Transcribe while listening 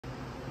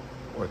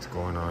What's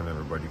going on,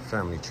 everybody?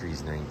 Family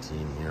Trees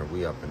 19 here.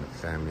 We up in the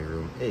family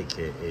room,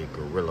 aka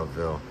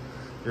Gorillaville.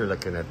 You're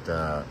looking at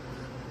the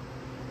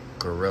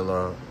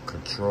Gorilla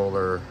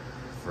controller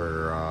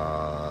for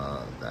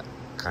that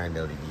kind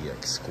of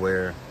EX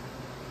square.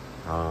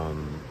 I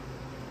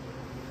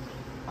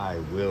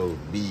will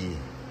be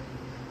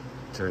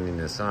turning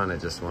this on. I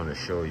just want to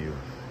show you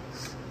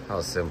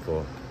how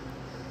simple.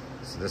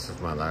 So this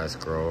was my last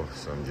grow,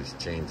 so I'm just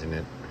changing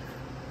it.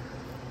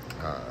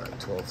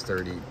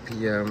 12:30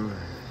 p.m.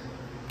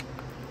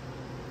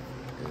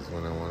 is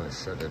when I want to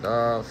shut it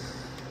off.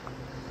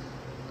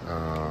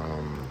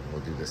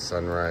 We'll do the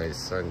sunrise,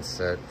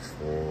 sunset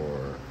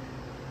for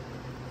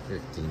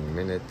 15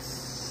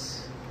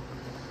 minutes.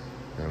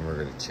 Then we're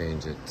going to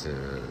change it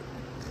to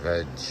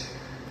veg.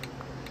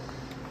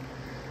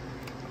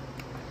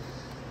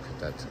 Put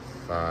that to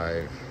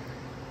 5,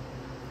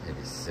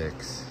 maybe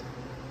 6,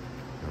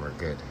 and we're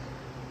good.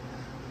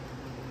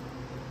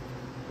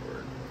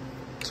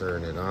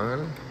 Turn it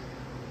on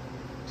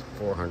to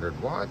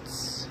 400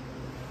 watts,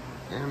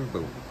 and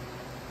boom,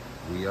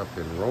 we up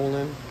and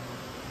rolling.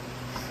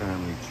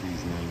 Family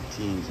Trees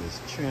 19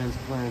 just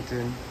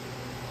transplanting.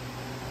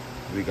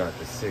 We got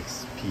the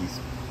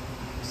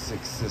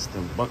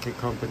 6-system bucket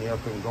company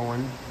up and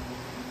going.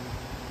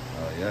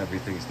 Yeah,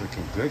 everything's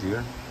looking good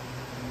here.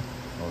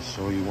 I'll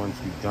show you once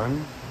we're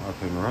done,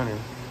 up and running.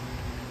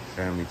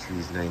 Family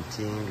Trees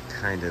 19,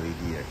 kind of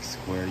EX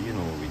square, you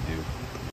know what we do.